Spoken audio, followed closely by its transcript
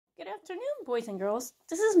afternoon, boys and girls.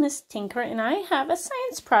 This is Miss Tinker, and I have a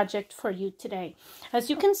science project for you today. As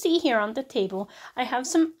you can see here on the table, I have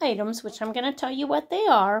some items which I'm going to tell you what they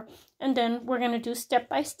are, and then we're going to do step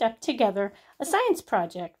by step together a science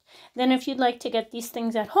project. Then if you'd like to get these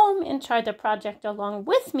things at home and try the project along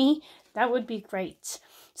with me, that would be great.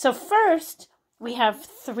 So first, we have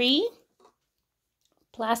 3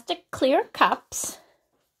 plastic clear cups,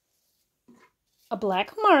 a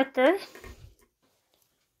black marker,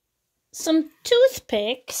 some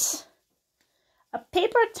toothpicks, a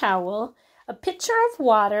paper towel, a pitcher of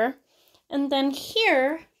water, and then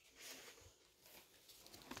here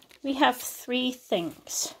we have 3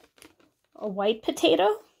 things: a white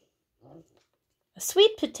potato, a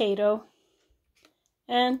sweet potato,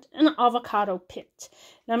 and an avocado pit.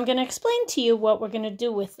 And I'm going to explain to you what we're going to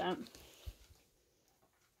do with them.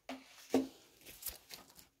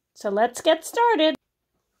 So let's get started.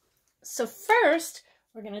 So first,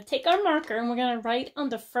 we're going to take our marker and we're going to write on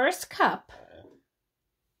the first cup,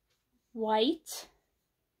 white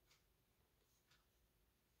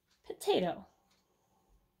potato.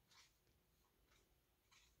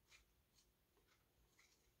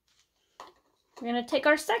 We're going to take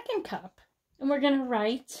our second cup and we're going to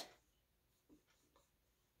write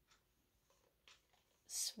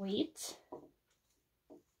sweet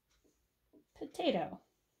potato.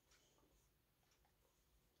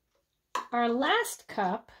 Our last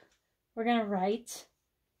cup, we're going to write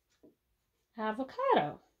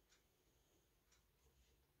avocado.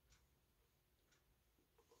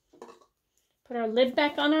 Put our lid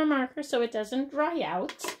back on our marker so it doesn't dry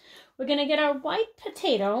out. We're going to get our white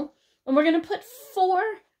potato and we're going to put 4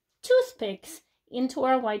 toothpicks into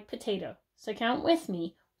our white potato. So count with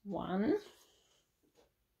me. 1,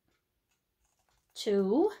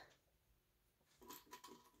 2,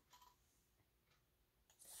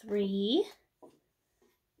 3,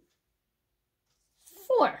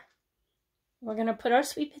 4. We're going to put our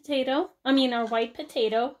our white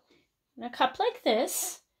potato in a cup like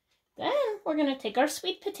this. Then we're going to take our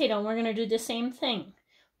sweet potato and we're going to do the same thing.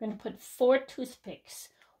 We're going to put 4 toothpicks.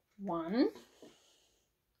 1,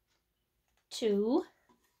 2,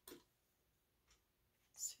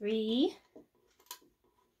 3,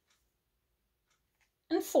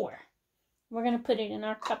 and 4. We're going to put it in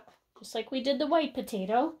our cup just like we did the white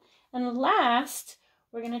potato. And last,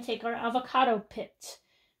 we're going to take our avocado pit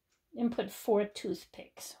and put 4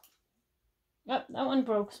 toothpicks. Oh, that one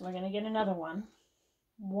broke, so we're going to get another one.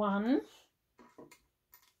 1,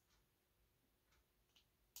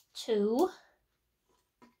 2,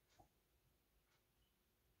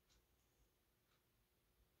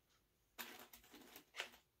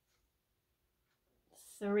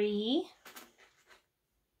 3,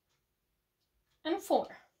 and 4.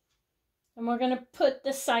 And we're going to put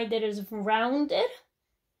the side that is rounded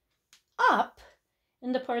up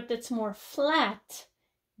and the part that's more flat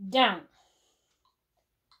down.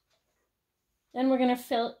 Then we're going to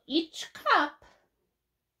fill each cup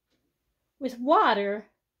with water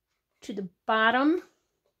to the bottom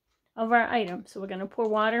of our item. So we're going to pour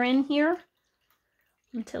water in here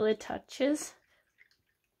until it touches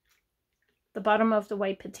the bottom of the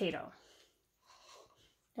white potato.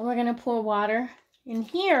 Then we're going to pour water in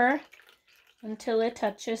here until it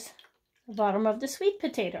touches the bottom of the sweet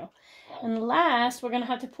potato. And last, we're going to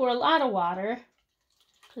have to pour a lot of water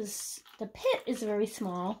because the pit is very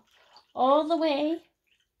small, all the way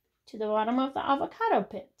to the bottom of the avocado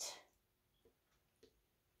pit.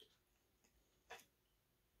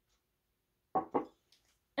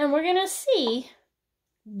 And we're going to see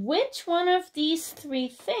which one of these 3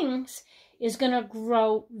 things is going to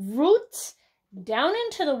grow roots down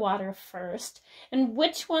into the water first, and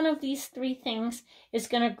which one of these 3 things is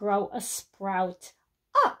going to grow a sprout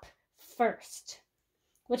up first.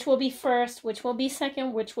 Which will be first, which will be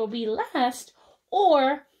second, which will be last,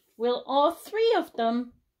 or will all 3 of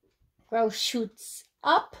them grow shoots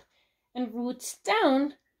up and roots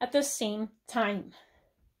down at the same time?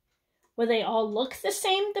 Will they all look the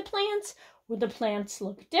same, the plants? Will the plants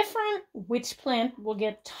look different? Which plant will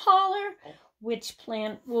get taller? Which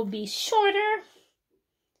plant will be shorter?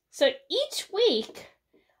 So each week,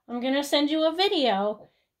 I'm going to send you a video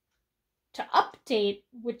to update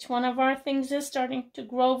which one of our things is starting to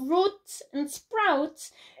grow roots and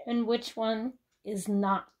sprouts and which one is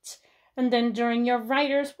not. And then during your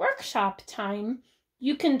writer's workshop time,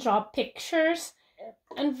 you can draw pictures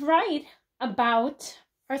and write about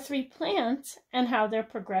our 3 plants and how they're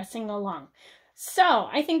progressing along. So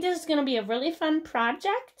I think this is going to be a really fun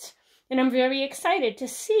project. And I'm very excited to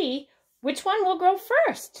see which one will grow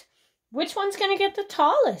first. Which one's going to get the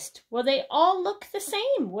tallest? Will they all look the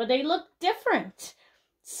same? Will they look different?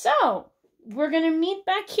 So we're going to meet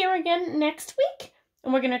back here again next week,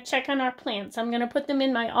 and we're going to check on our plants. I'm going to put them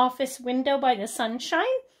in my office window by the sunshine,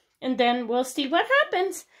 and then we'll see what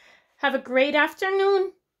happens. Have a great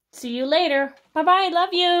afternoon. See you later. Bye-bye.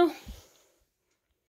 Love you.